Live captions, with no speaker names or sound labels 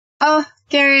Oh,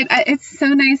 Garrett, it's so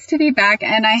nice to be back,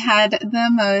 and I had the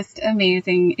most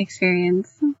amazing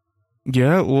experience.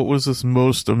 Yeah? What was this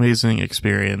most amazing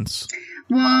experience?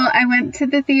 Well, I went to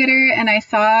the theater and I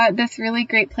saw this really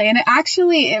great play, and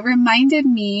it reminded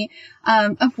me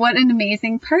of what an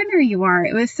amazing partner you are.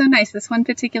 It was so nice. This one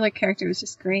particular character was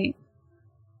just great.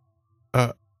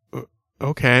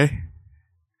 Okay.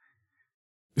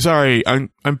 Sorry,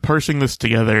 I'm parsing this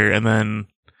together, and then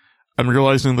I'm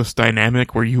realizing this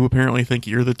dynamic where you apparently think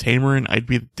you're the tamer and I'd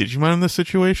be the Digimon in this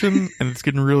situation, and it's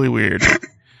getting really weird.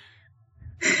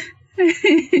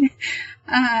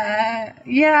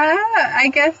 Yeah, I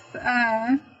guess,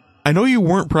 I know you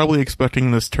weren't probably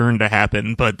expecting this turn to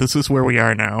happen, but this is where we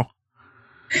are now.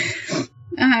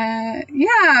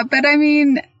 Yeah, but I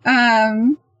mean,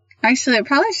 actually it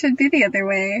probably should be the other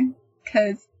way,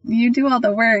 because you do all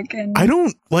the work, and I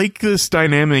don't like this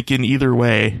dynamic in either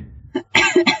way.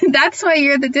 that's why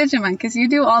you're the Digimon, because you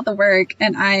do all the work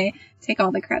and I take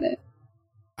all the credit.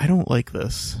 I don't like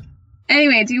this.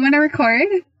 Anyway, do you want to record?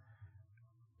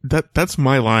 That's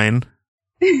my line.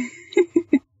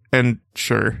 And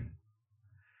sure.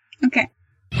 Okay.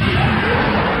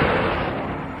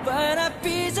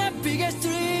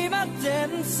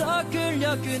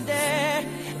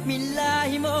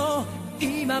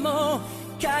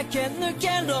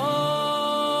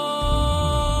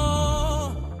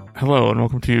 Hello and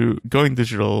welcome to Going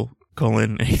Digital, a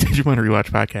Digimon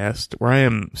Rewatch podcast, where I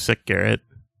am Sick Garrett.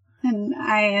 And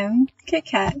I am Kit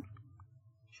Kat.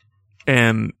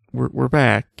 And we're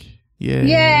back. Yay.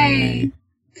 Yay!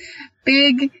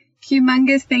 Big,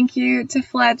 humongous thank you to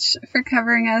Fletch for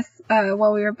covering us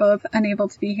while we were both unable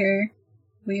to be here.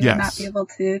 We would not be able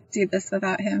to do this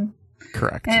without him.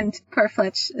 Correct. And poor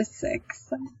Fletch is sick.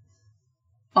 So.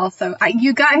 Also,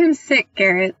 you got him sick,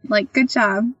 Garrett. Like, good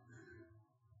job.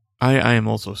 I am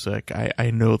also sick.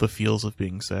 I know the feels of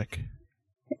being sick.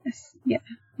 Yes, yeah.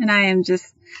 And I am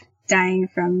just dying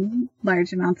from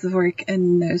large amounts of work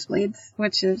and nosebleeds,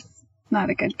 which is not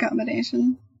a good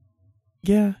combination.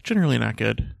 Yeah, generally not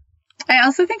good. I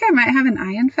also think I might have an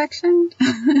eye infection.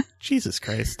 Jesus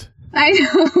Christ. I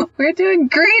know. We're doing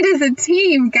great as a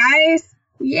team, guys.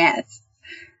 Yes.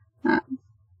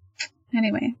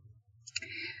 Anyway.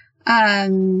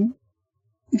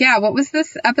 Yeah, what was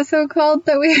this episode called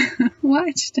that we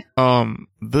watched?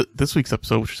 This week's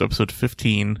episode, which is episode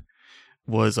 15,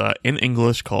 was in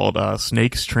English called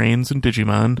Snakes, Trains, and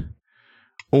Digimon,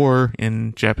 or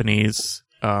in Japanese,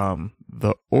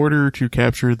 The Order to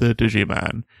Capture the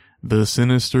Digimon, The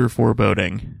Sinister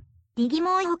Foreboding. You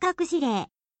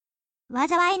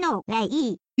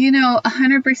know,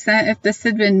 100% if this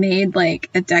had been made like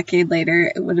a decade later,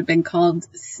 it would have been called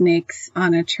Snakes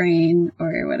on a Train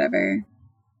or whatever.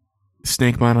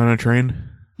 Snakemon on a Train?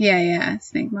 Yeah,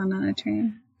 Snakemon on a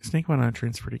Train. Snakemon on a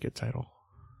Train's a pretty good title.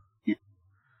 Yeah.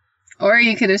 Or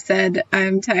you could have said,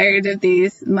 I'm tired of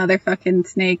these motherfucking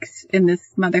snakes in this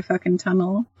motherfucking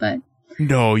tunnel, but...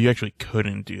 No, you actually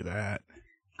couldn't do that.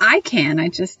 I can, I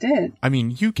just did. I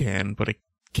mean, you can, but a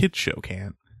kid's show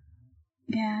can't.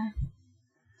 Yeah,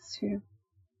 it's true.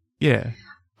 Yeah.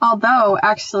 Although,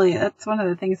 actually, that's one of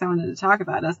the things I wanted to talk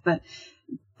about, is that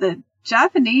the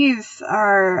Japanese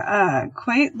are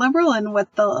quite liberal in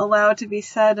what they'll allow to be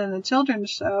said in a children's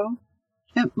show.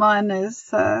 Impmon has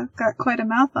got quite a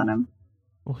mouth on him.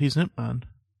 Well, he's Impmon.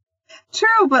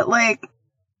 True, but like,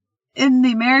 in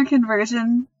the American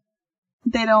version,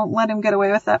 they don't let him get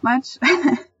away with that much.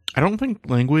 I don't think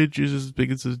language is as big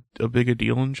as a big a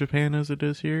deal in Japan as it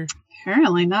is here.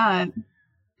 Apparently not.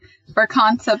 For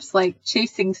concepts like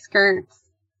chasing skirts.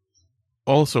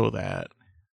 Also that.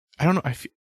 I don't know,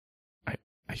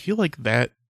 I feel like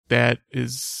that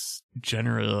is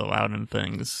generally allowed in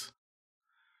things.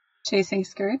 Chasing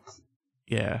skirts?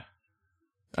 Yeah.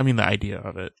 I mean, the idea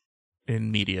of it in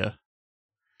media.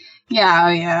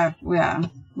 Yeah.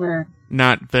 We're...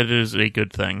 Not that it is a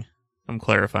good thing. I'm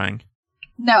clarifying.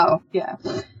 No, yeah.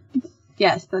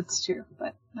 Yes, that's true,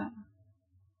 but...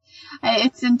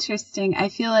 it's interesting. I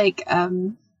feel like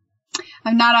I'm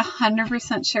not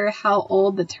 100% sure how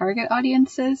old the target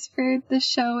audience is for this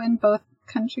show in both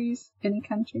countries. Any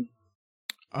country?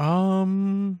 I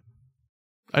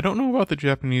don't know about the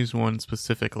Japanese one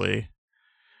specifically.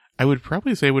 I would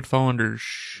probably say it would fall under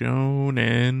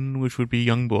shonen, which would be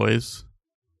young boys.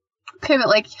 Okay, but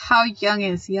like, how young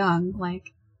is young?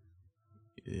 Like...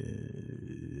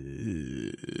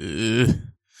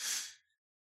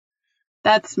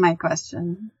 That's my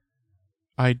question.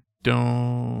 I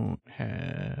don't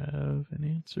have an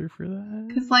answer for that.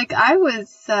 Because, like, I was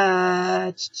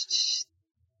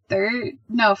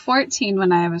 14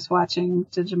 when I was watching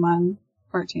Digimon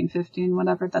 14, 15,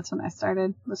 whatever. That's when I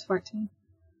started, was 14.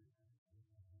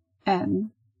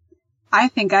 And I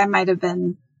think I might have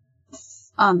been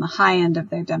on the high end of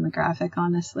their demographic,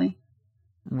 honestly.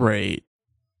 Right.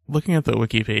 Looking at the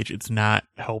wiki page, it's not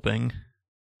helping.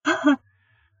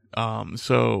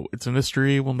 So it's a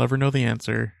mystery. We'll never know the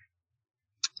answer.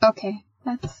 Okay,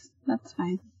 that's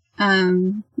fine.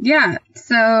 Yeah,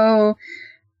 so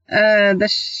the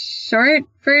short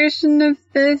version of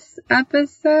this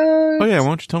episode. Oh yeah, why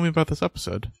don't you tell me about this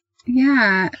episode?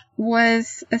 Yeah, I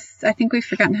think we've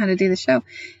forgotten how to do the show.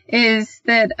 Is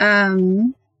that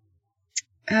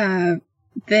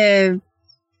the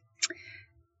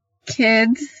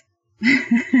kids.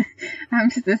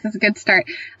 This is a good start.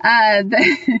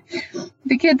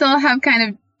 The kids all have kind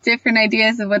of different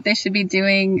ideas of what they should be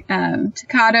doing.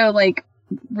 Takato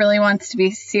really wants to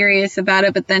be serious about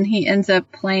it, but then he ends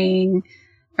up playing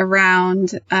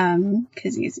around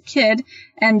because he's a kid.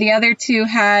 And the other two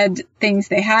had things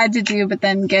they had to do, but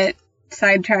then get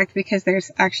sidetracked because there's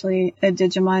actually a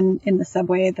Digimon in the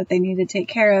subway that they need to take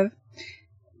care of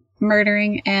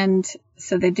murdering, and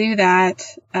so they do that.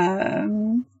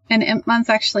 And Impmon's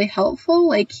actually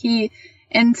helpful. He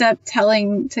ends up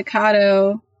telling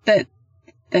Takato that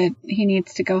he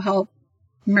needs to go help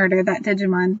murder that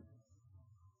Digimon.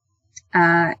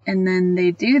 And then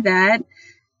they do that,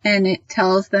 and it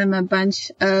tells them a bunch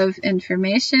of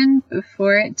information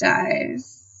before it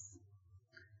dies.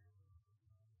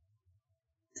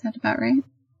 Is that about right?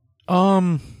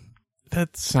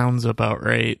 That sounds about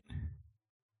right.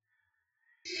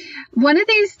 One of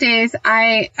these days,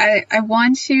 I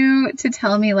want you to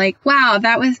tell me, wow,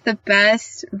 that was the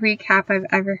best recap I've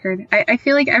ever heard. I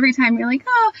feel like every time you're like,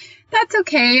 oh, that's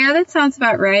okay. Yeah, that sounds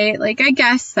about right. I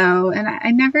guess so. And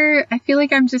I feel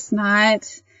like I'm just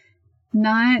not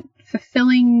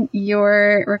fulfilling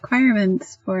your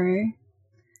requirements for.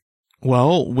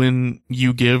 Well, when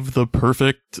you give the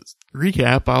perfect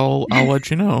recap, I'll let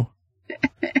you know.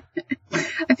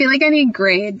 I feel like I need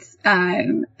grades.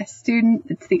 I'm a student.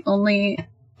 It's the only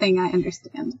thing I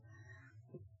understand.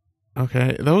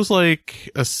 Okay, that was a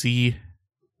C.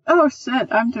 Oh shit,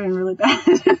 I'm doing really bad.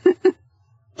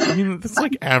 I mean, that's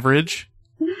average.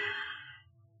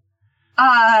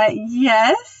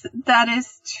 Yes, that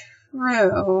is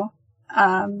true.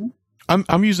 I'm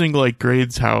using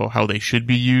grades how they should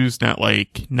be used, not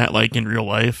in real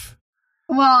life.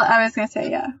 Well, I was gonna say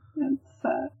yeah. It's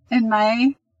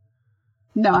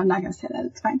No, I'm not going to say that.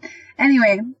 It's fine.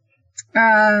 Anyway,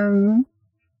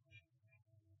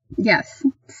 yes.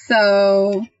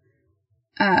 So,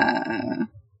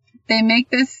 they make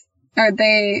this, or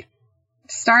they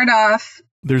start off.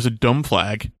 There's a dumb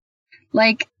flag.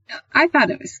 I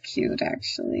thought it was cute,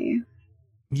 actually.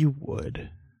 You would.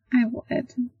 I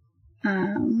would.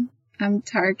 I'm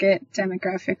target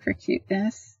demographic for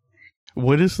cuteness.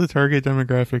 What is the target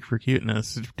demographic for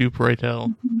cuteness? Do pray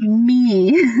tell.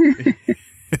 Me.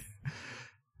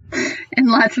 And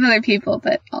lots of other people,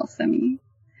 but also me.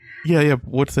 Yeah.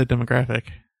 What's that demographic?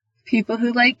 People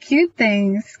who like cute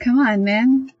things. Come on,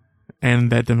 man.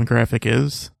 And that demographic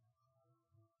is?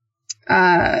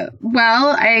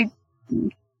 Well, I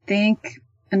think,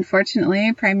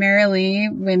 unfortunately, primarily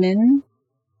women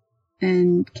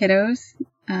and kiddos.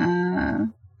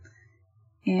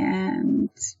 And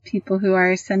people who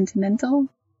are sentimental.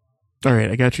 All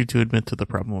right, I got you to admit to the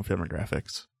problem of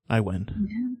demographics. I win.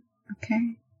 Yeah.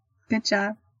 Okay. Good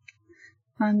job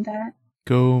on that.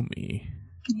 Go me.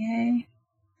 Yay.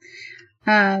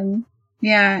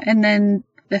 Yeah, and then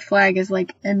the flag is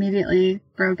immediately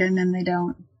broken and they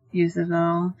don't use it at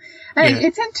all. Yeah.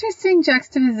 It's interesting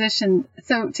juxtaposition.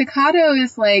 So Takato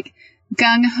is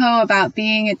gung-ho about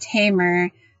being a tamer,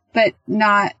 but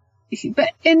not.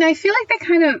 And I feel like they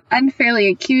kind of unfairly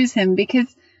accuse him because,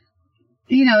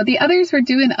 the others were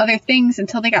doing other things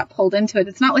until they got pulled into it.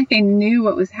 It's not like they knew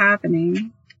what was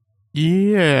happening.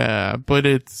 Yeah, but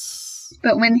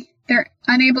But when they're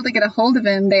unable to get a hold of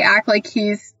him, they act like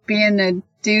he's being a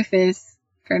doofus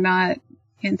for not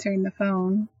answering the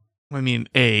phone. I mean,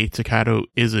 Takato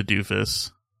is a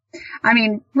doofus. I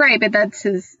mean, right, but that's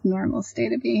his normal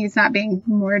state of being. He's not being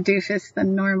more doofus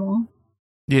than normal.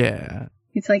 Yeah.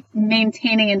 He's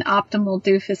maintaining an optimal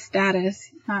doofus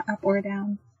status, not up or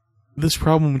down. This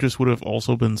problem just would have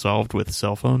also been solved with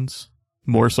cell phones.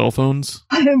 More cell phones.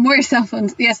 More cell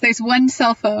phones. Yes, there's one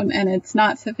cell phone and it's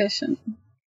not sufficient.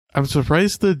 I'm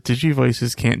surprised the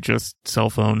Digivices can't just cell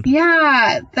phone.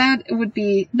 Yeah, that would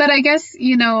be... But I guess,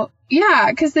 yeah,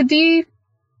 because the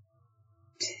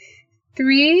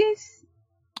D3s?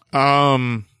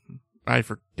 I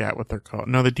forgot what they're called.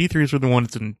 No, the D3s were the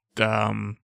ones in,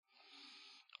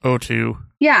 O2.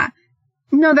 Yeah.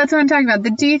 No, that's what I'm talking about.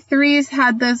 The D3s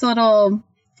had those little,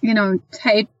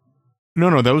 type.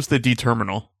 No, that was the D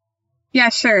terminal. Yeah,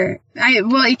 sure.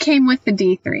 It came with the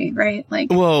D3, right?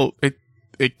 Well,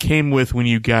 it came with when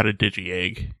you got a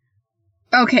Digi-Egg.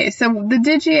 Okay, so the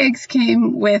Digi-Eggs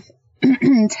came with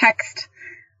text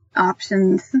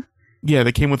options. Yeah,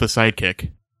 they came with a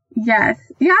sidekick. Yes.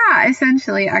 Yeah,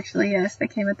 essentially, actually, yes, they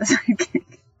came with the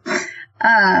sidekick.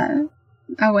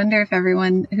 I wonder if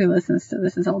everyone who listens to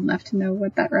this is old enough to know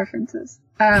what that reference is.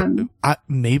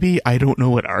 Maybe I don't know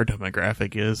what our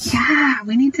demographic is. Yeah,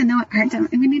 we need to know what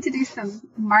we need to do some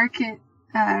market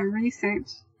research.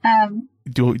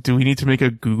 Do we need to make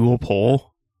a Google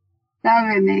poll? That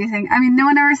would be amazing. I mean, no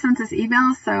one ever sends us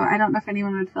emails, so I don't know if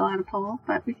anyone would fill out a poll,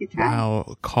 but we could try.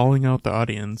 Wow, calling out the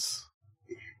audience.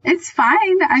 It's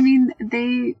fine. I mean,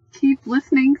 they keep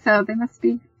listening, so they must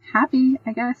be happy,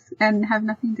 I guess, and have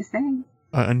nothing to say.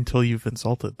 Until you've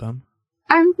insulted them.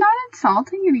 I'm not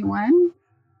insulting anyone.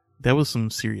 That was some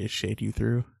serious shade you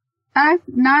threw. I'm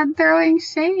not throwing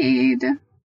shade.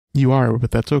 You are,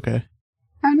 but that's okay.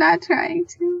 I'm not trying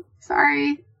to.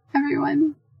 Sorry,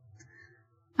 everyone.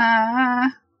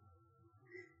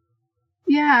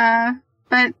 Yeah,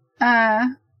 but,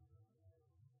 I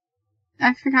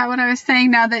forgot what I was saying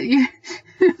now that you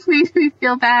made me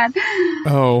feel bad.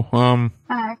 Oh,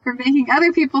 for making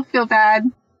other people feel bad,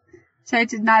 which I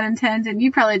did not intend, and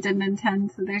you probably didn't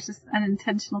intend, so there's just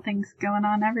unintentional things going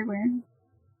on everywhere.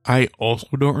 I also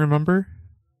don't remember.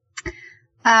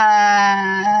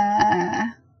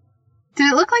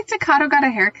 Did it look like Takato got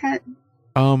a haircut?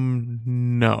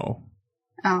 No.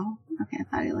 Oh, okay, I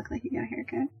thought it looked like he got a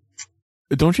haircut.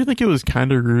 Don't you think it was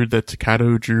kind of rude that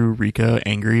Takato drew Rika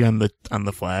angry on the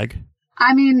flag?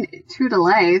 I mean, true to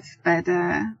life, but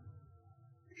I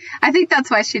think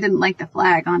that's why she didn't like the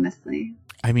flag, honestly.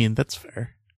 I mean, that's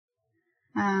fair.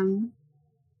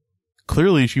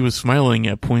 Clearly she was smiling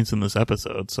at points in this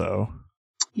episode, so...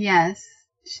 Yes,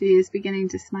 she is beginning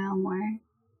to smile more.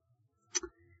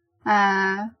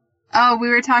 We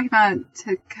were talking about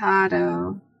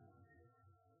Takato.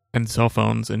 And cell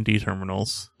phones and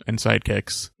D-terminals and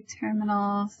sidekicks.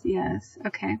 Terminals, yes.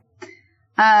 Okay.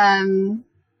 Yeah,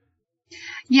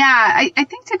 I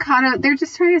think Takato, they're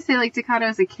just trying to say, like,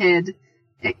 Takato's a kid,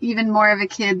 even more of a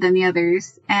kid than the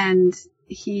others, and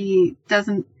he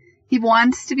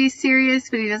wants to be serious,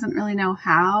 but he doesn't really know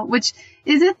how, which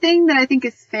is a thing that I think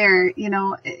is fair,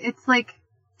 it's like,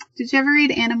 did you ever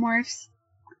read Animorphs?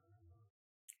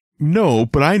 No,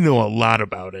 but I know a lot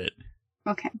about it.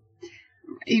 Okay.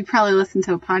 You probably listened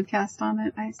to a podcast on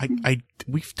it, I assume.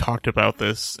 We've talked about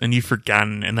this, and you've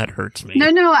forgotten, and that hurts me.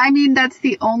 No, I mean, that's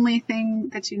the only thing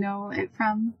that you know it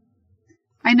from.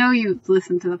 I know you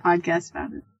listened to the podcast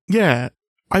about it. Yeah.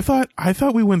 I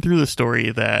thought we went through the story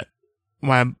that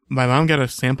my mom got a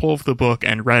sample of the book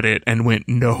and read it and went,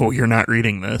 "No, you're not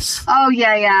reading this." Oh,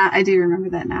 yeah, I do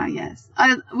remember that now, yes.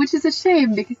 Which is a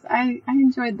shame, because I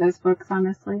enjoyed those books,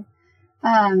 honestly.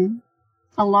 A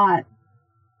lot.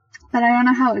 But I don't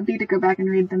know how it would be to go back and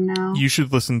read them now. You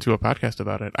should listen to a podcast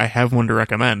about it. I have one to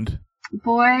recommend.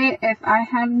 Boy, if I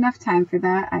had enough time for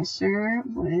that, I sure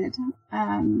would.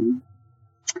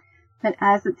 But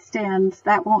as it stands,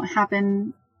 that won't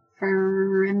happen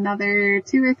for another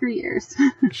 2 or 3 years.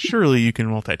 Surely you can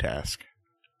multitask.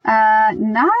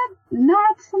 Not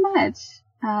so much.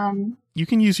 You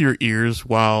can use your ears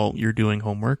while you're doing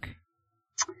homework.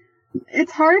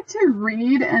 It's hard to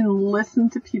read and listen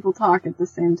to people talk at the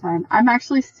same time. I'm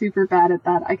actually super bad at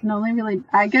that. I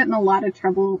get in a lot of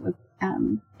trouble with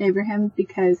Abraham,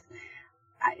 because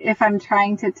if I'm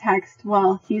trying to text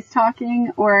while he's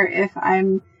talking, or if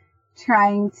I'm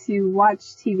trying to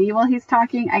watch TV while he's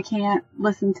talking, I can't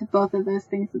listen to both of those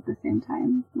things at the same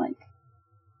time. Like,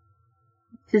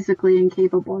 physically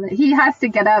incapable of it. He has to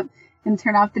get up and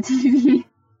turn off the TV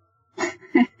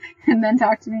and then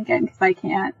talk to me again, because I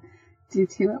can't do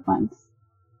 2 at once.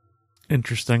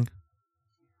 Interesting.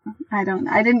 I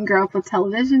didn't grow up with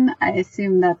television. I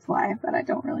assume that's why, but I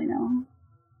don't really know.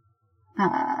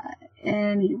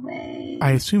 Anyway.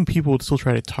 I assume people would still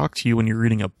try to talk to you when you're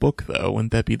reading a book, though.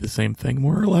 Wouldn't that be the same thing,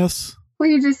 more or less? Well,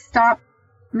 you just stop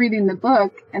reading the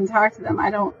book and talk to them. I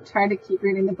don't try to keep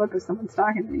reading the book if someone's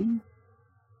talking to me.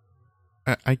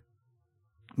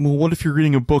 Well, what if you're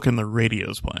reading a book and the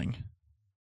radio's playing?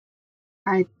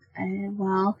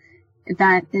 Well,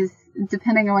 that is,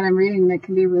 depending on what I'm reading, that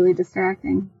can be really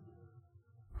distracting.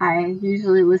 I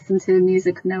usually listen to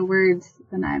music with no words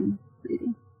when I'm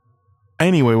reading.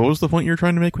 Anyway, what was the point you were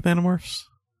trying to make with Animorphs?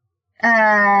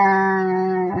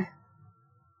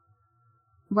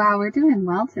 Wow, we're doing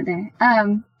well today.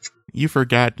 You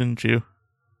forgot, didn't you?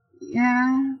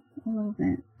 Yeah, a little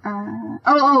bit.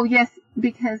 Yes,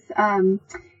 because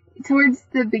towards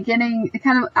the beginning,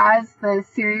 kind of as the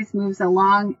series moves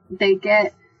along, they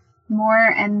get more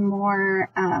and more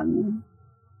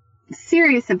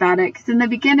serious about it. Because in the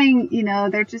beginning,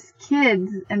 they're just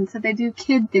kids, and so they do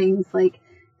kid things like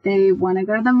they want to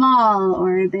go to the mall,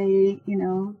 or they,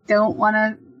 don't want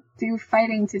to do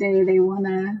fighting today. They want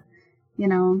to,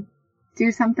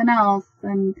 do something else.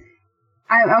 And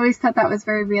I always thought that was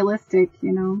very realistic,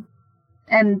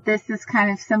 And this is kind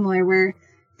of similar, where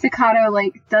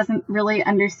Takato, doesn't really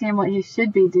understand what he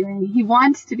should be doing. He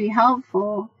wants to be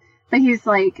helpful, but he's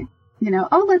like,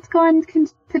 let's go on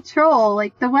patrol.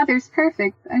 The weather's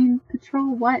perfect. I mean,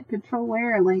 patrol what? Patrol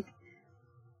where?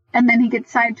 And then he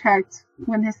gets sidetracked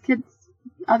when his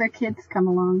other kids come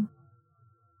along.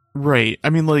 Right. I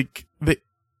mean, the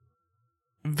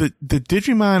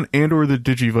Digimon and or the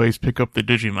Digivice pick up the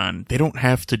Digimon. They don't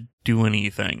have to do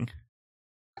anything.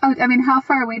 Oh, I mean, how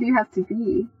far away do you have to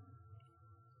be?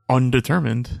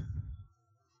 Undetermined.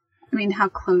 I mean, how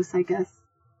close, I guess,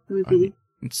 it would be.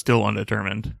 It's still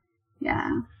undetermined.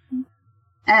 Yeah.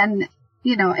 And,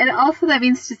 it also, that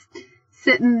means just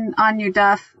sitting on your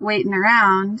duff, waiting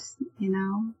around,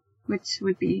 which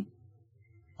would be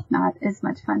not as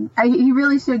much fun. He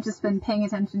really should have just been paying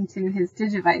attention to his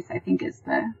Digivice, I think, is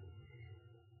the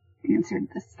answer to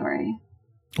this story.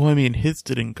 Well, I mean, his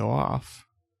didn't go off.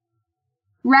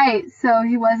 Right, so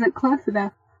he wasn't close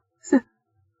enough. So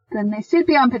then they should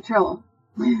be on patrol.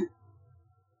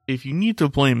 If you need to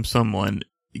blame someone,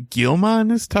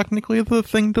 Guilmon is technically the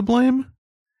thing to blame.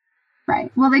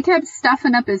 Right. Well, they kept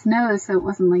stuffing up his nose, so it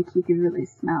wasn't like he could really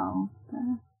smell.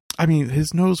 I mean,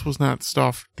 his nose was not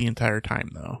stuffed the entire time,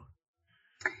 though.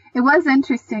 It was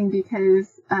interesting because,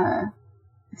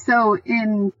 so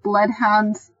in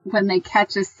Bloodhounds, when they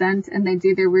catch a scent and they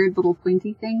do their weird little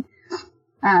pointy thing,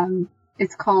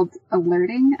 it's called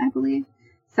alerting, I believe.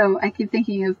 So I keep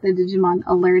thinking of the Digimon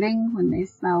alerting when they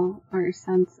smell or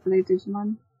sense other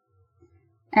Digimon.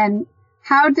 And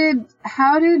how did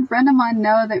Renamon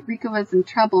know that Rika was in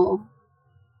trouble?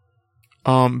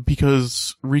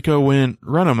 Because Rika went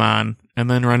Renamon, and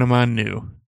then Renamon knew.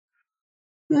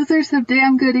 Those are some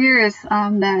damn good ears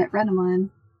on that Renamon.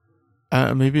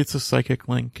 Maybe it's a psychic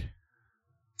link.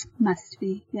 Must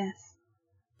be, yes.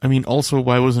 I mean, also,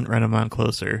 why wasn't Renamon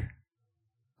closer?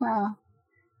 Well,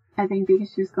 I think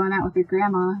because she was going out with her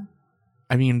grandma.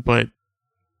 I mean, but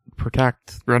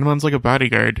protect. Renamon's like a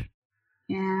bodyguard.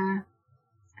 Yeah.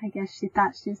 I guess she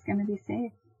thought she was going to be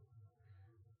safe.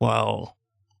 Well,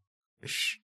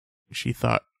 she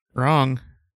thought wrong.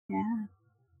 Yeah.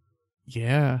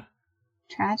 Yeah.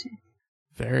 Tragic.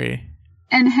 Very.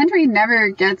 And Henry never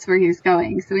gets where he's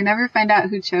going, so we never find out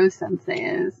who Cho Sensei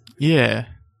is. Yeah.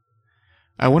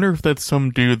 I wonder if that's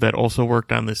some dude that also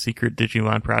worked on the secret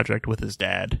Digimon project with his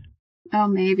dad. Oh,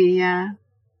 maybe, yeah.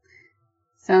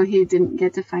 So he didn't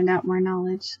get to find out more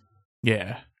knowledge.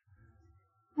 Yeah.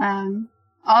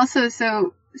 Also,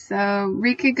 so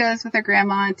Rika goes with her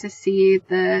grandma to see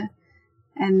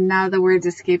and now the words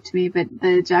escaped me, but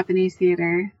the Japanese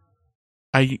theater.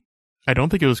 I don't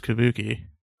think it was Kabuki.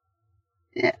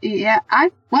 Yeah, I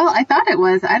thought it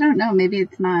was. I don't know. Maybe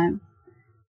it's not.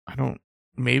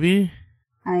 Maybe?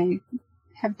 I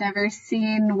have never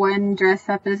seen one dress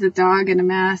up as a dog in a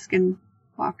mask and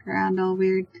walk around all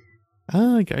weird.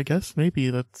 I guess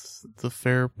maybe that's the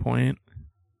fair point.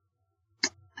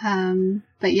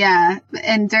 But yeah,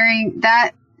 and during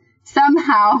that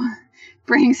somehow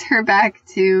brings her back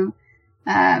to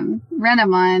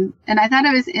Renamon. And I thought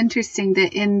it was interesting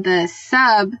that in the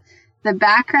sub, the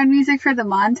background music for the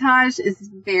montage is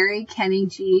very Kenny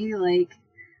G,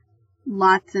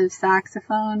 lots of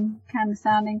saxophone kind of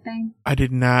sounding thing. I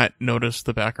did not notice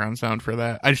the background sound for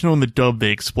that. I just know in the dub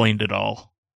they explained it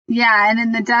all. Yeah, and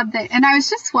in the dub, and I was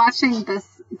just watching this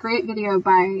great video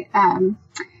by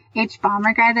H.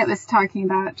 Bomber guy that was talking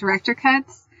about director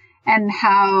cuts and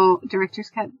how director's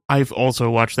cut. I've also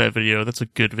watched that video. That's a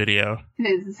good video. It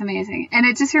is. It's amazing. And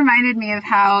it just reminded me of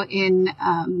how in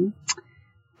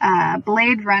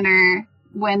Blade Runner,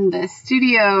 when the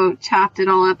studio chopped it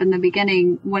all up in the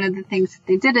beginning, one of the things that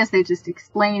they did is they just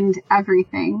explained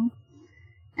everything.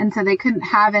 And so they couldn't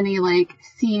have any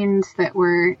scenes that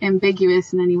were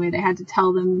ambiguous in any way. They had to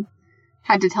tell the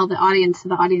audience, so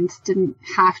the audience didn't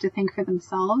have to think for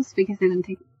themselves because they didn't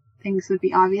think things would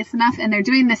be obvious enough. And they're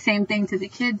doing the same thing to the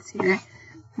kids here,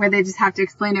 where they just have to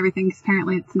explain everything because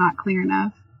apparently it's not clear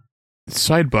enough.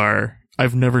 Sidebar,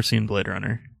 I've never seen Blade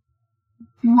Runner.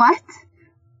 What?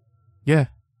 Yeah.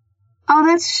 Oh,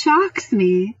 that shocks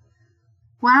me.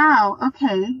 Wow,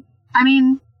 okay. I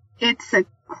mean, it's a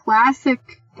classic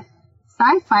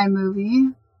sci-fi movie.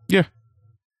 Yeah.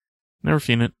 Never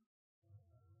seen it.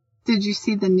 Did you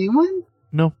see the new one?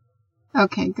 No.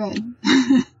 Okay, good.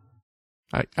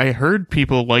 I heard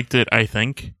people liked it, I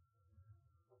think.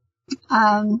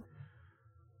 I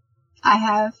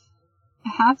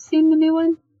have seen the new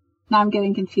one. Now I'm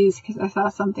getting confused because I saw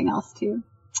something else too.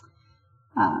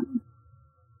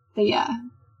 But yeah,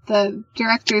 the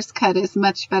director's cut is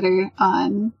much better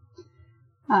on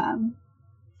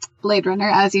Blade Runner,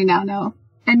 as you now know.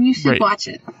 And you should watch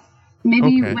it.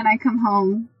 Maybe when I come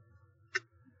home,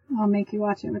 I'll make you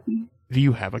watch it with me. Do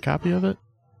you have a copy of it?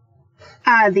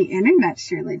 The internet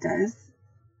surely does.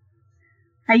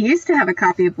 I used to have a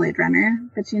copy of Blade Runner,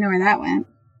 but you know where that went.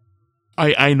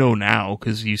 I know now,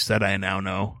 because you said I now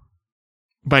know.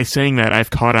 By saying that, I've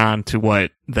caught on to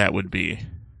what that would be.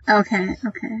 Okay,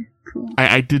 cool.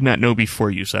 I did not know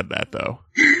before you said that, though.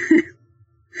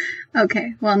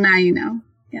 Okay, well, now you know.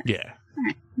 Yeah.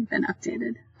 Alright, you've been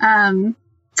updated.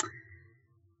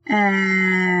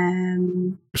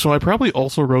 And so I probably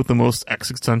also wrote the most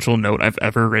existential note I've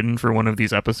ever written for one of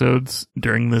these episodes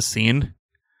during this scene.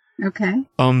 Okay.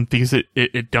 Because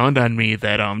it dawned on me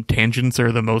that tangents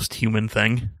are the most human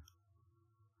thing.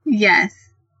 Yes.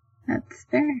 That's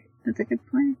fair. That's a good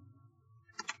point.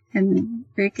 And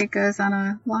Rika goes on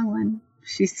a long one.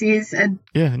 She sees and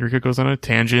Rika goes on a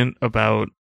tangent about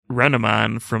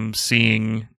Renamon from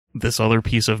seeing this other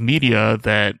piece of media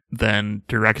that then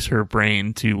directs her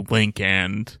brain to link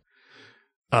and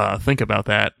think about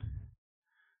that,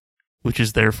 which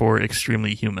is therefore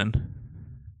extremely human.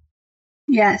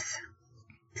 Yes.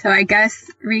 So I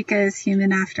guess Rika is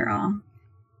human after all.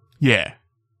 Yeah.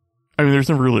 I mean, there's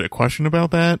never really a question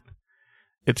about that.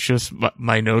 It's just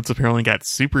my notes apparently got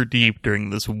super deep during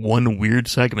this one weird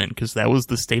segment, because that was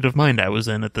the state of mind I was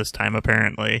in at this time,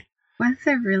 apparently. What's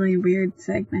a really weird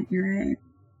segment? You're right.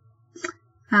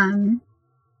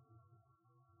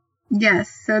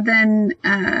 Yes, so then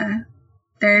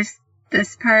there's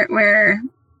this part where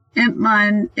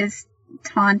Impmon is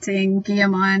taunting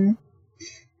Guillamon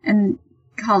and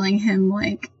calling him,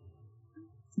 like,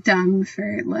 dumb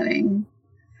for letting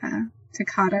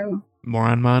Takato...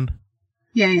 Moronmon?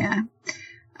 Yeah.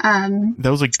 That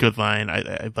was a good line.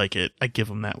 I like it. I give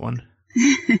him that one.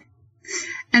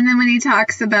 And then when he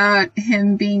talks about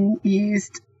him being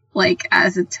used, like,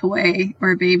 as a toy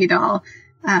or a baby doll,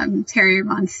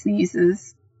 Terriermon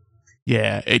sneezes.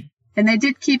 Yeah. And they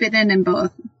did keep it in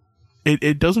both.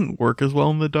 It doesn't work as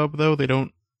well in the dub, though. They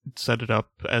don't set it up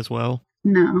as well.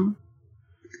 No.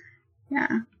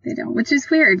 Yeah, they don't. Which is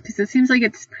weird, because it seems like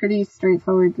it's pretty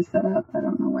straightforward to set up. I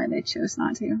don't know why they chose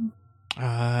not to.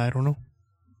 I don't know.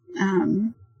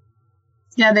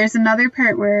 Yeah, there's another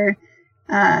part where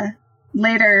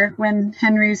later when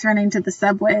Henry's running to the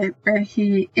subway, where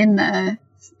in the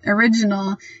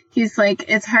original, he's like,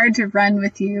 it's hard to run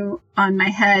with you on my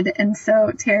head, and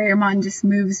so Terriermon just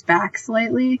moves back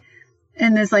slightly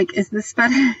and is like, is this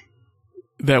better?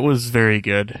 That was very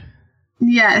good.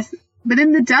 Yes, but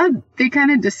in the dub, they kind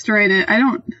of destroyed it.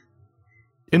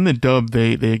 In the dub,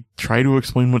 they try to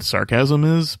explain what sarcasm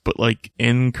is, but, like,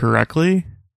 incorrectly.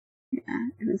 Yeah,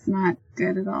 it was not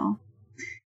good at all.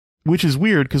 Which is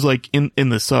weird, because, like, in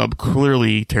the sub,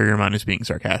 clearly Terriermon is being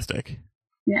sarcastic.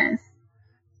 Yes.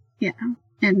 Yeah,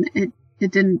 and it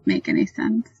didn't make any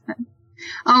sense. But...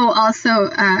 Oh, also,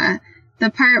 the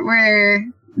part where,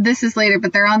 this is later,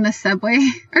 but they're on the subway,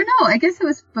 or no, I guess it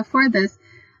was before this,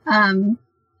 and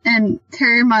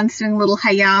Terriermon's doing little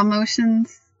hi-ya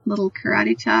motions, little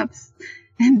karate chops,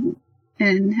 and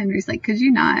Henry's like, could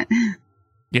you not?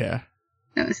 Yeah.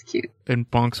 That was cute. And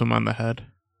bonks him on the head.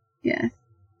 Yes,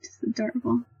 just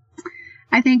adorable.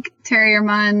 I think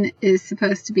Terriermon is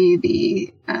supposed to be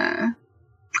the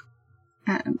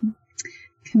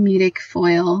comedic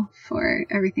foil for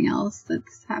everything else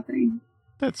that's happening.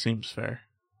 That seems fair.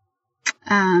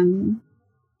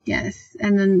 Yes,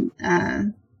 and then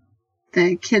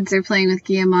the kids are playing with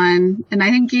Guillamon, and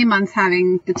I think Guillamon's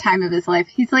having the time of his life.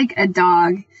 He's like a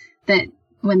dog that,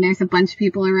 when there's a bunch of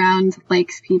people around,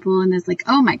 likes people and is like,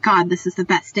 oh my god, this is the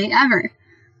best day ever.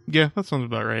 Yeah, that sounds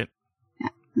about right. Yeah,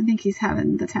 I think he's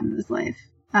having the time of his life.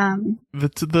 The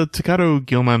Takato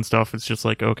Guillamon stuff is just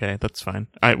like, okay, that's fine.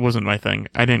 It wasn't my thing.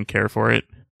 I didn't care for it.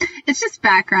 It's just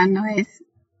background noise.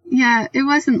 Yeah, it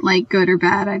wasn't like good or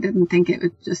bad. I didn't think it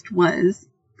just was.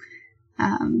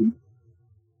 And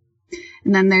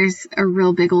then there's a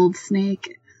real big old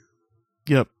snake.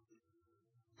 Yep.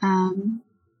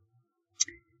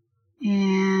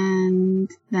 And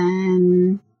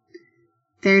then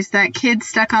there's that kid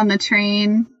stuck on the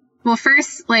train. Well,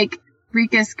 first, like,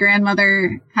 Rika's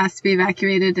grandmother has to be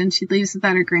evacuated and she leaves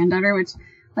without her granddaughter, which,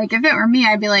 like, if it were me,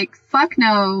 I'd be like, fuck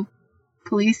no,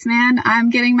 policeman, I'm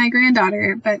getting my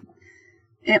granddaughter, but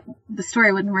the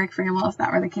story wouldn't work very well if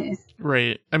that were the case.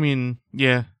 Right. I mean,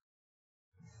 yeah.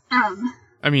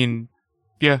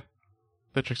 Yeah.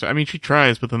 That checks out. I mean, she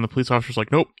tries, but then the police officer's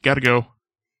like, nope, gotta go.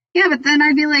 Yeah, but then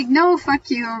I'd be like, no, fuck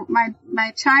you,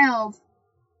 my child.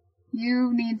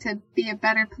 You need to be a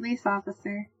better police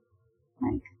officer.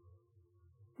 Like,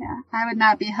 yeah, I would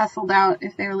not be hustled out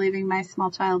if they were leaving my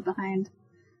small child behind.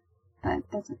 But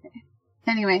that's okay.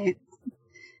 Anyway,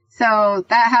 so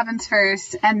that happens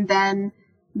first, and then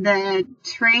the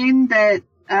train that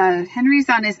Henry's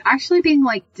on is actually being,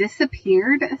 like,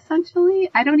 disappeared, essentially.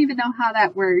 I don't even know how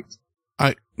that worked.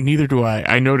 Neither do I.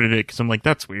 I noted it because I'm like,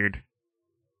 that's weird.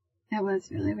 That was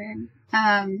really weird.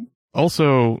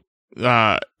 Also,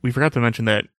 we forgot to mention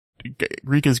that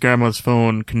Rika's grandma's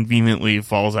phone conveniently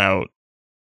falls out.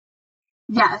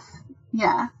 Yes.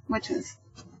 Yeah, which was...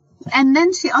 And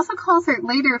then she also calls her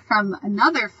later from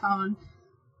another phone.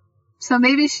 So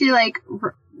maybe she, like,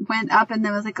 went up and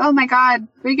then was like, oh my god,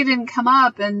 Rika didn't come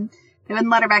up, and they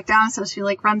wouldn't let her back down, so she,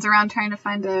 like, runs around trying to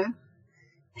find a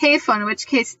payphone, in which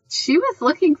case she was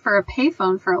looking for a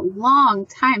payphone for a long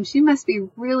time. She must be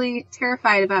really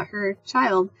terrified about her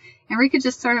child. And Rika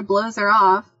just sort of blows her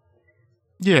off.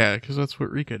 Yeah, because that's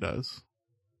what Rika does.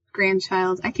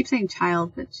 Grandchild. I keep saying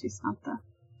child, but she's not the...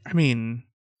 I mean,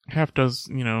 half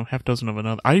dozen of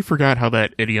another. I forgot how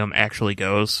that idiom actually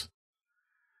goes.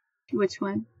 Which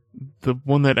one? The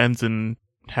one that ends in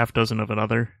half dozen of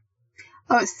another.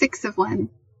 Oh, 6 of one.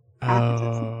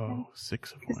 Oh,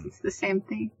 6 of one. It's the same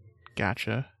thing.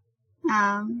 Gotcha.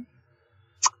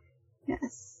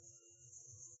 Yes.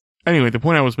 Anyway, the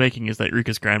point I was making is that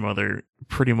Rika's grandmother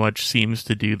pretty much seems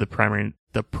to do the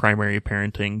primary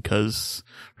parenting because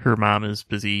her mom is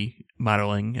busy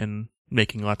modeling and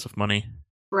making lots of money.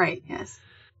 Right, yes.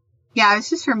 Yeah, I was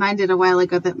just reminded a while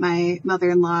ago that my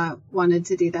mother-in-law wanted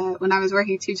to do that when I was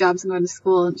working 2 jobs and going to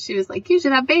school, and she was like, you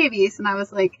should have babies. And I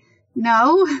was like,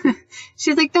 no.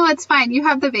 She's like, no, it's fine. You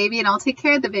have the baby and I'll take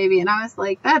care of the baby. And I was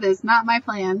like, that is not my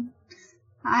plan.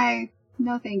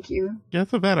 No, thank you. Yeah,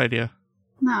 that's a bad idea.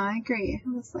 No, I agree. I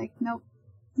was like, nope,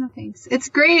 no thanks. It's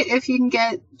great if you can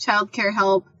get childcare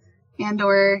help and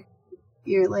or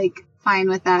you're like fine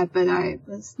with that, but I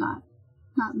was not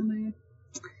in the mood.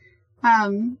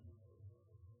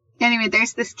 Anyway,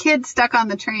 there's this kid stuck on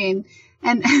the train,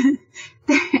 and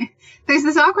there's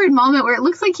this awkward moment where it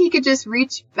looks like he could just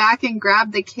reach back and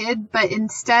grab the kid, but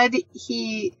instead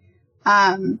he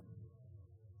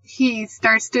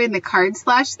starts doing the card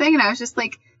slash thing, and I was just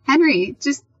like, Henry,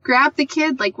 just grab the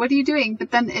kid, like, what are you doing?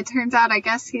 But then it turns out, I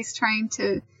guess he's trying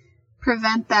to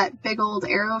prevent that big old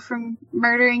arrow from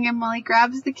murdering him while he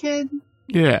grabs the kid.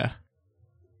 Yeah.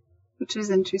 Which was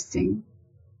interesting.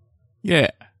 Yeah.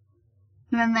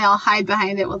 And then they all hide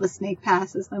behind it while the snake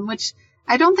passes them, which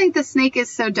I don't think the snake is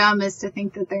so dumb as to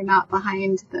think that they're not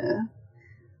behind the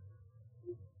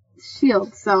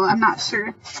shield, so I'm not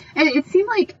sure. It seemed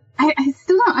like I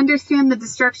still don't understand the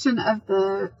destruction of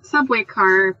the subway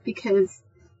car because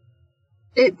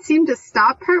it seemed to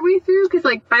stop partway through, because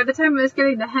like by the time I was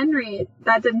getting to Henry,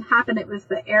 that didn't happen. It was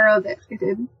the arrow that it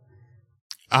did.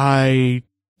 I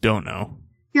don't know.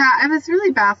 Yeah, I was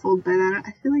really baffled by that.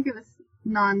 I feel like it was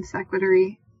non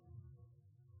sequitur-y.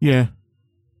 Yeah.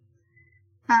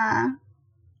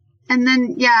 And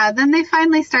then they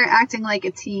finally start acting like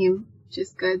a team, which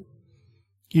is good.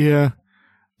 Yeah.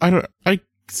 I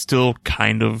still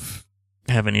kind of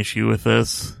have an issue with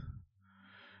this.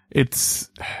 It's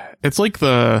like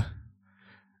I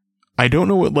don't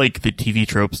know what like the TV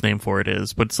trope's name for it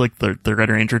is, but it's like the Red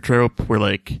Ranger trope where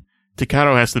like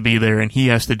Takado has to be there and he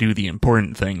has to do the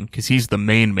important thing because he's the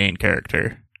main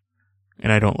character.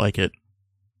 And I don't like it.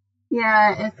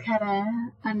 Yeah, it's kind of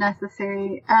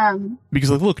unnecessary.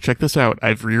 Because like, look, check this out.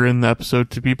 I've rewritten the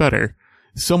episode to be better.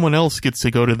 Someone else gets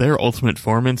to go to their ultimate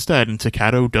form instead, and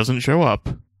Takado doesn't show up.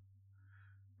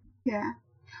 Yeah.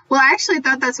 Well, I actually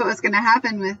thought that's what was going to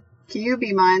happen with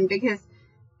Kyubimon, because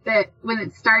when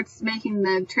it starts making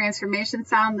the transformation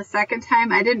sound the second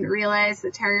time, I didn't realize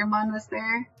that Terriermon was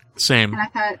there. Same. And I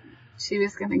thought she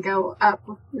was going to go up,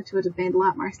 which would have made a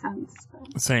lot more sense.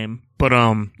 But. Same. But,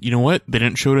 you know what? They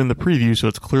didn't show it in the preview, so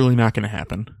it's clearly not going to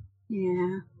happen.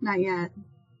 Yeah, not yet.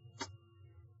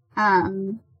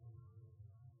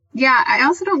 Yeah, I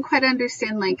also don't quite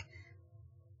understand, like,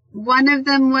 one of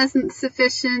them wasn't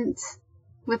sufficient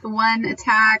with one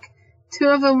attack, 2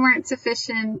 of them weren't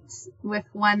sufficient with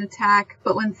one attack,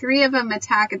 but when 3 of them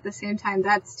attack at the same time,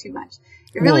 that's too much.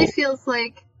 It really feels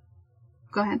like...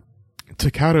 Go ahead.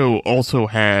 Takado also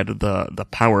had the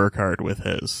power card with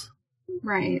his.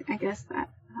 Right, I guess that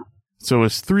helps. So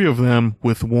it's 3 of them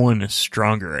with 1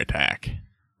 stronger attack.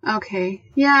 Okay.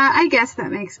 Yeah, I guess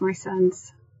that makes more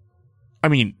sense. I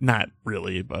mean, not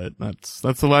really, but that's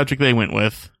the logic they went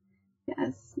with.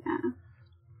 Yes,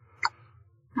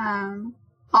 yeah.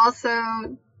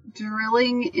 Also,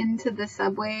 drilling into the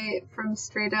subway from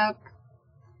straight up,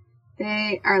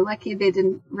 they are lucky they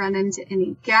didn't run into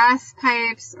any gas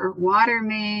pipes or water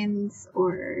mains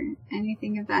or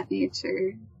anything of that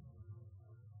nature.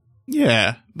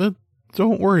 Yeah,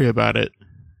 don't worry about it.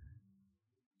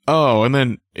 Oh, and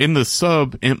then in the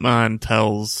sub, Impmon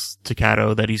tells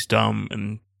Takato that he's dumb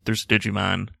and there's a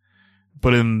Digimon.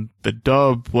 But in the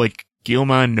dub, like,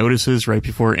 Guilmon notices right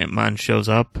before Impmon shows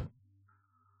up.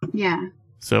 Yeah.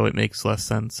 So it makes less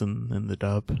sense in the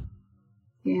dub.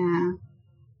 Yeah.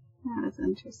 That was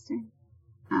interesting.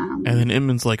 And then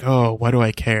Impmon's like, oh, why do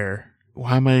I care?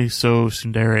 Why am I so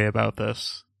tsundere about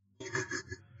this?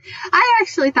 I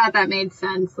actually thought that made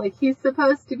sense. Like, he's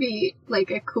supposed to be,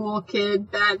 like, a cool kid,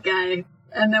 bad guy.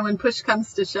 And then when push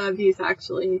comes to shove, he's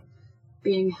actually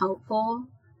being helpful.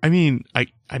 I mean,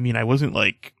 I wasn't,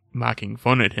 like, mocking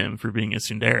fun at him for being a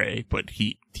tsundere, but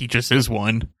he just is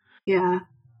one. Yeah.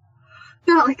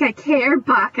 Not like I care,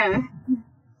 Baka.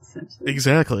 Essentially.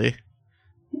 Exactly.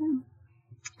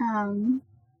 Yeah.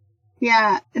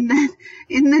 Yeah, and then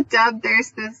in the dub,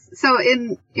 there's this. So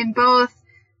in both,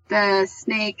 the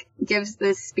snake gives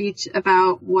this speech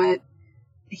about what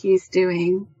he's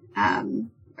doing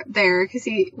there, because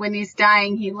when he's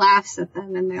dying, he laughs at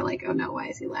them, and they're like, "Oh no, why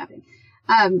is he laughing?"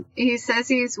 He says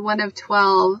he's one of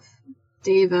 12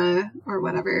 Deva or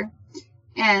whatever,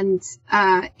 and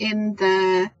in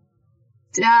the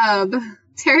dub,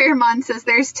 Terriermon says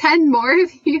there's 10 more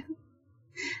of you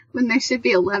when there should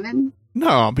be 11.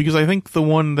 No, because I think the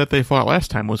one that they fought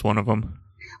last time was one of them.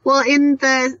 Well, in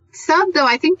the sub, though,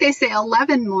 I think they say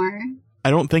 11 more.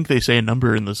 I don't think they say a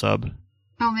number in the sub.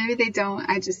 Oh, maybe they don't.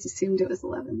 I just assumed it was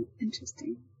 11.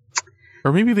 Interesting.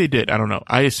 Or maybe they did. I don't know.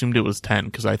 I assumed it was 10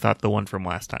 because I thought the one from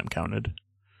last time counted.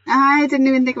 I didn't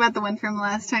even think about the one from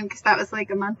last time because that was like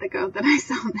a month ago that I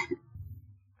saw that.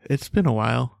 It's been a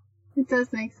while. It does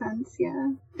make sense,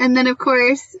 yeah. And then, of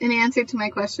course, in answer to my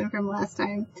question from last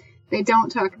time, they don't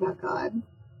talk about God.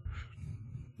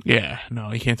 Yeah,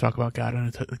 no, you can't talk about God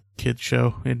on a kids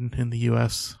show in the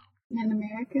U.S. In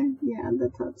America? Yeah,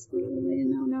 that's absolutely a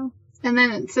no-no. And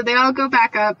then, so they all go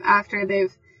back up after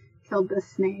they've killed the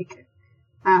snake.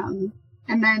 And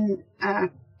then,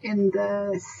 in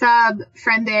the sub,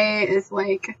 Frende is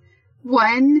like,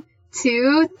 1,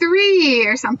 2, 3,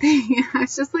 or something. I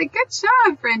was just like, good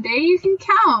job, Frende, you can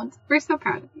count. We're so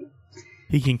proud of you.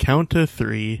 He can count to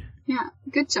 3. Yeah,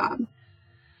 good job.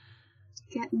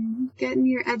 Getting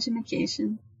your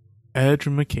edumacation.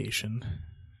 Edumacation.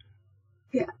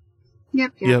 Yeah.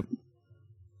 Yep. Yep.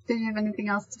 Did you have anything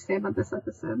else to say about this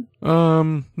episode?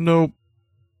 Nope.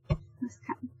 That's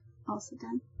kind of also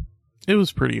done. It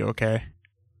was pretty okay.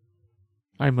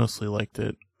 I mostly liked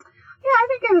it. Yeah, I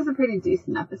think it was a pretty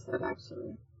decent episode,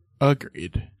 actually.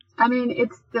 Agreed. I mean,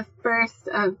 it's the first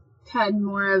of 10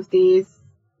 more of these,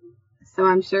 so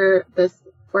I'm sure this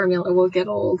formula will get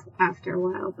old after a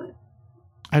while, but...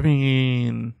 I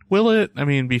mean, will it? I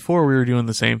mean, before we were doing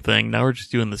the same thing, now we're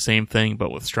just doing the same thing,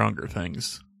 but with stronger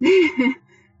things. Yeah.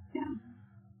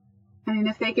 I mean,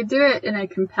 if they could do it in a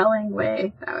compelling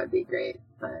way, that would be great,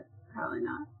 but probably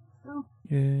not, so...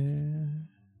 Yeah.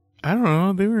 I don't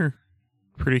know, they were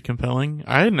pretty compelling.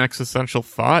 I had an existential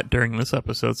thought during this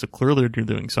episode, so clearly they're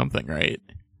doing something right.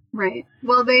 Right.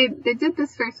 Well, they did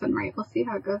this first one right. We'll see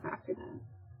how it goes after that.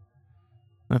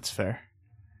 That's fair.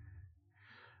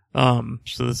 So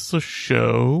this is a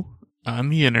show on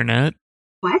the internet.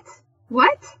 What?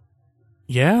 What?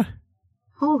 Yeah.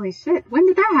 Holy shit. When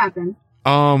did that happen?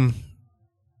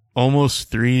 Almost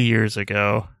 3 years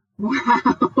ago.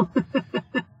 Wow.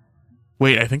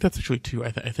 Wait, I think that's actually 2.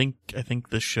 I think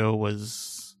the show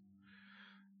was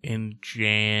in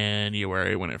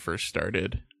January when it first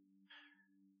started.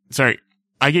 Sorry,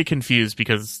 I get confused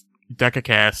because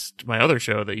DecaCast, my other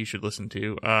show that you should listen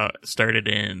to, started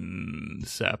in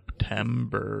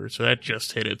September, so that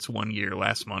just hit its 1 year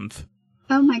last month.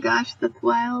 Oh my gosh, that's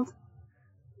wild.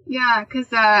 Yeah, because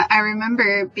I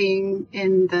remember being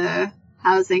in the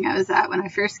housing I was at when I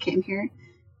first came here,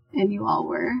 and you all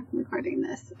were recording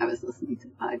this. I was listening to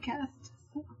the podcast,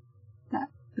 so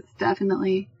it's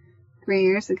definitely 3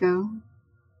 years ago.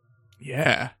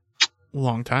 Yeah,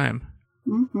 long time.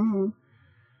 Mm-hmm.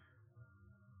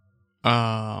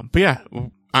 But yeah,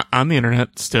 on the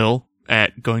internet still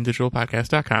at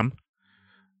goingdigitalpodcast.com,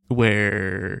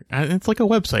 where it's like a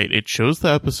website. It shows the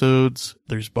episodes.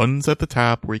 There's buttons at the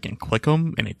top where you can click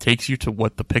them, and it takes you to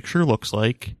what the picture looks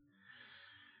like.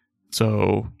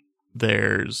 So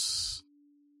there's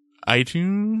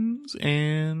iTunes,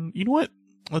 and you know what?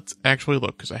 Let's actually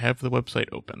look, because I have the website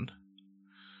open.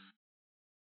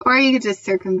 Or you could just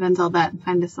circumvent all that and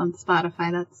find us on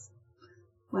Spotify. That's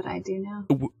what I do now.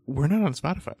 We're not on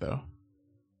Spotify, though.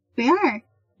 We are.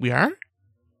 We are?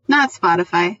 Not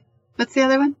Spotify. What's the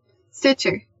other one?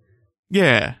 Stitcher.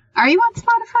 Yeah. Are you on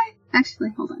Spotify?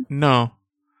 Actually, hold on. No.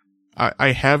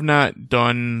 I have not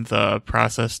done the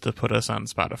process to put us on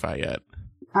Spotify yet.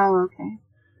 Oh, okay.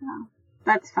 Well,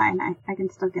 that's fine. I can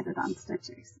still get it on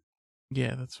Stitchers.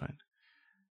 Yeah, that's fine.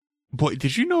 Boy,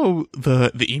 did you know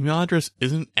the email address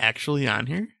isn't actually on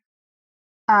here?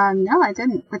 No, I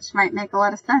didn't, which might make a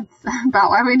lot of sense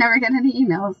about why we never get any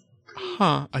emails.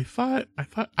 Huh, I thought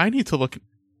I need to look.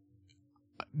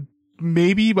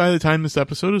 Maybe by the time this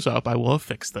episode is up, I will have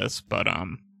fixed this, but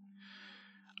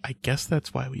I guess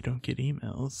that's why we don't get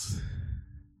emails.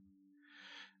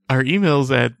 Our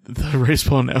email's at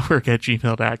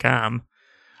theraceballnetwork@gmail.com.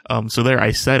 So there,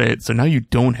 I said it, so now you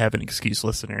don't have an excuse,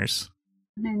 listeners.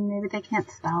 Maybe they can't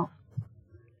spell.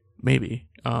 Maybe.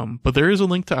 But there is a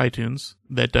link to iTunes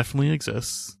that definitely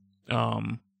exists.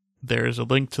 There's a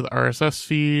link to the RSS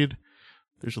feed.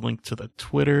 There's a link to the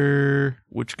Twitter,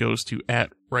 which goes to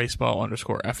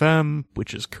 @riceball_FM,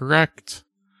 which is correct.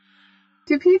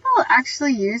 Do people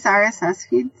actually use RSS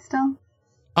feeds still?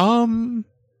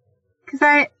 Because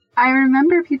I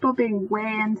remember people being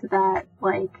way into that,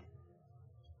 like,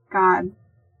 God,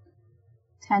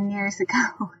 10 years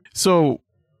ago. So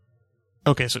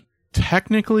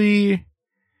technically,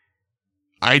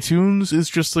 iTunes is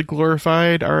just a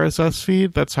glorified RSS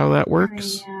feed. That's how that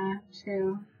works. Yeah,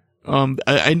 true.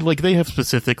 I like, they have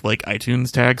specific, like,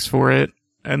 iTunes tags for it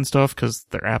and stuff, because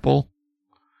they're Apple.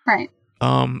 Right.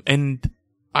 And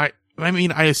I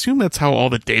mean, I assume that's how all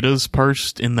the data's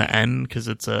parsed in the end, because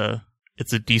it's a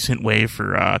decent way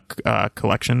for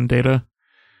collection data.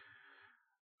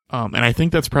 And I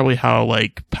think that's probably how,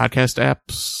 like, podcast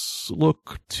apps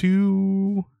look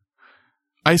too.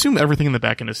 I assume everything in the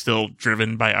backend is still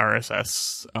driven by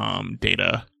RSS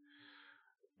data,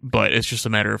 but it's just a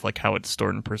matter of, like, how it's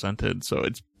stored and presented. So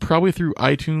it's probably through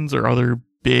iTunes or other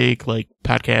big, like,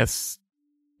 podcast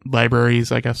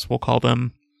libraries, I guess we'll call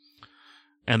them.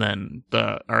 And then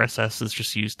the RSS is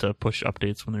just used to push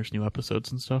updates when there's new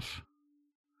episodes and stuff.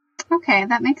 Okay,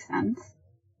 that makes sense.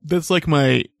 That's like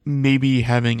my maybe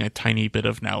having a tiny bit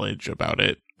of knowledge about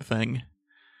it thing.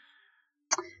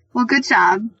 Well, good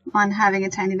job on having a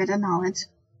tiny bit of knowledge.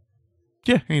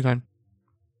 Yeah, anytime.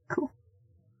 Cool.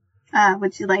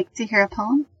 Would you like to hear a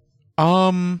poem?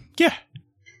 Yeah.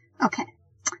 Okay.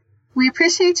 We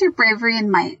appreciate your bravery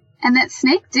and might, and that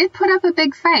Snake did put up a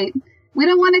big fight. We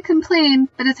don't want to complain,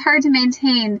 but it's hard to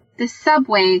maintain this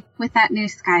subway with that new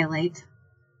skylight.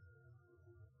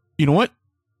 You know what?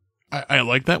 I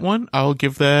like that one. I'll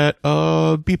give that B+.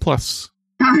 Oh,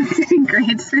 I'm getting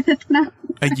grades for this now.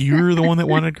 You're the one that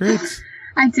wanted grades.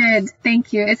 I did.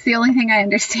 Thank you. It's the only thing I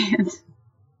understand.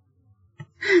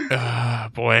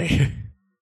 Boy.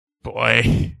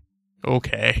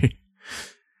 Okay.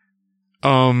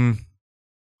 The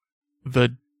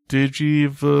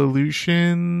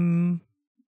Digivolution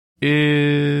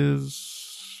is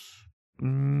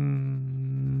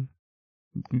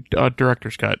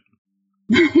director's cut.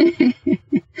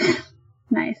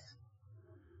 Nice.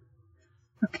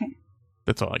 Okay.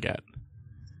 That's all I got.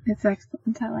 It's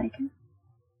excellent. I like it.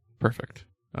 Perfect.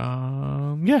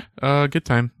 Yeah, good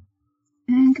time.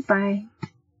 And goodbye.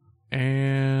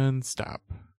 And stop.